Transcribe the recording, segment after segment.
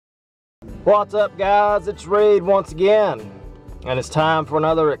What's up, guys? It's Reed once again, and it's time for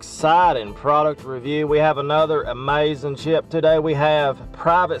another exciting product review. We have another amazing chip today. We have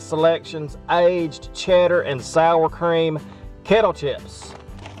Private Selections aged cheddar and sour cream kettle chips.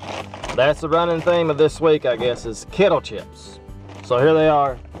 That's the running theme of this week, I guess, is kettle chips. So here they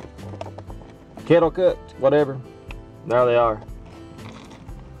are, kettle cooked, whatever. There they are.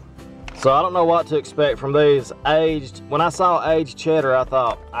 So I don't know what to expect from these aged. When I saw aged cheddar, I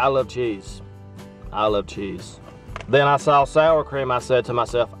thought, I love cheese. I love cheese. Then I saw sour cream, I said to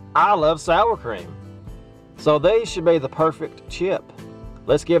myself, I love sour cream. So these should be the perfect chip.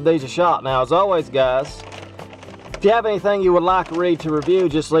 Let's give these a shot. Now, as always, guys, if you have anything you would like Reed to review,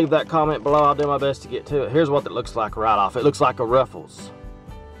 just leave that comment below. I'll do my best to get to it. Here's what it looks like right off. It looks like a Ruffles.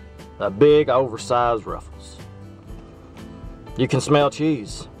 A big, oversized Ruffles. You can smell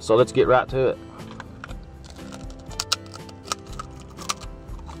cheese, so let's get right to it.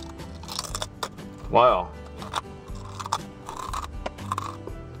 Wow.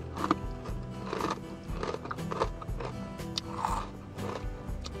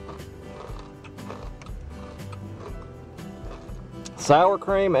 Sour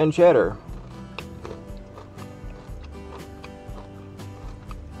cream and cheddar.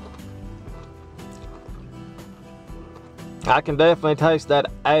 I can definitely taste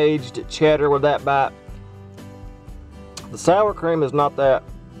that aged cheddar with that bite. The sour cream is not that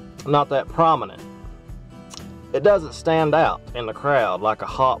prominent. It doesn't stand out in the crowd like a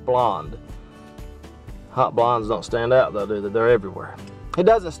hot blonde. Hot blondes don't stand out though, do they? They're everywhere. It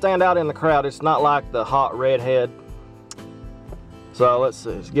doesn't stand out in the crowd. It's not like the hot redhead. So let's see.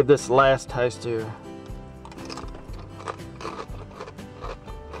 Let's give this last taste here.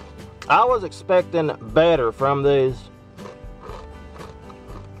 I was expecting better from these.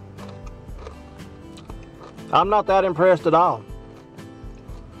 I'm not that impressed at all.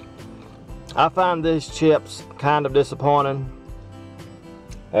 I find these chips kind of disappointing.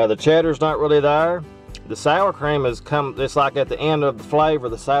 The cheddar's not really there. The sour cream it's like at the end of the flavor,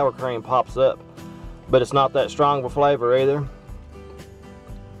 the sour cream pops up, but it's not that strong of a flavor either.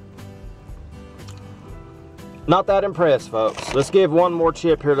 Not that impressed, folks. Let's give one more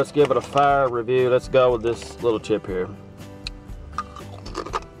chip here. Let's give it a fire review. Let's go with this little chip here.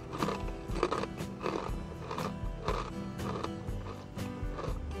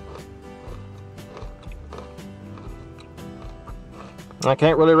 I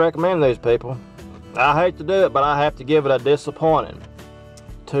can't really recommend these, people. I hate to do it, but I have to give it a disappointing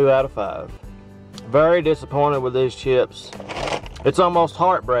 2 out of 5. Very disappointed with these chips. It's almost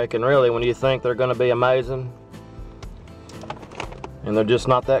heartbreaking, really, when you think they're going to be amazing, and they're just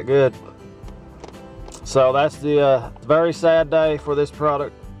not that good. So that's the very sad day for this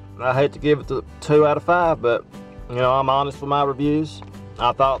product. I hate to give it the 2 out of 5, but you know, I'm honest with my reviews.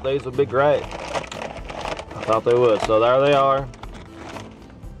 I thought these would be great. I thought they would. So there they are.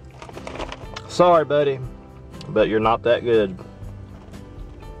 Sorry, buddy, but you're not that good.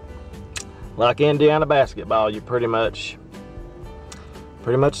 Like Indiana basketball, you pretty much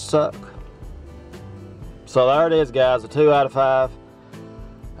suck. So there it is, guys, a 2 out of 5.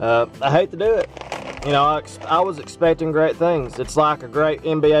 I hate to do it. You know, I was expecting great things. It's like a great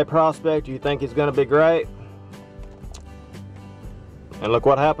NBA prospect. You think he's going to be great, and look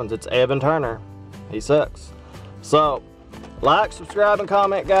what happens. It's Evan Turner. He sucks. So like, subscribe, and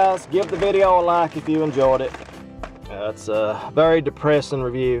comment, guys. Give the video a like if you enjoyed it. It's a very depressing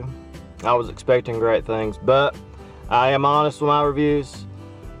review. I was expecting great things, but I am honest with my reviews,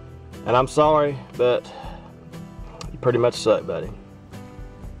 and I'm sorry, but you pretty much suck, buddy.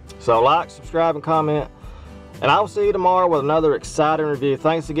 So like, subscribe, and comment, and I will see you tomorrow with another exciting review.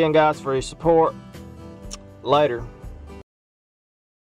 Thanks again, guys, for your support. Later.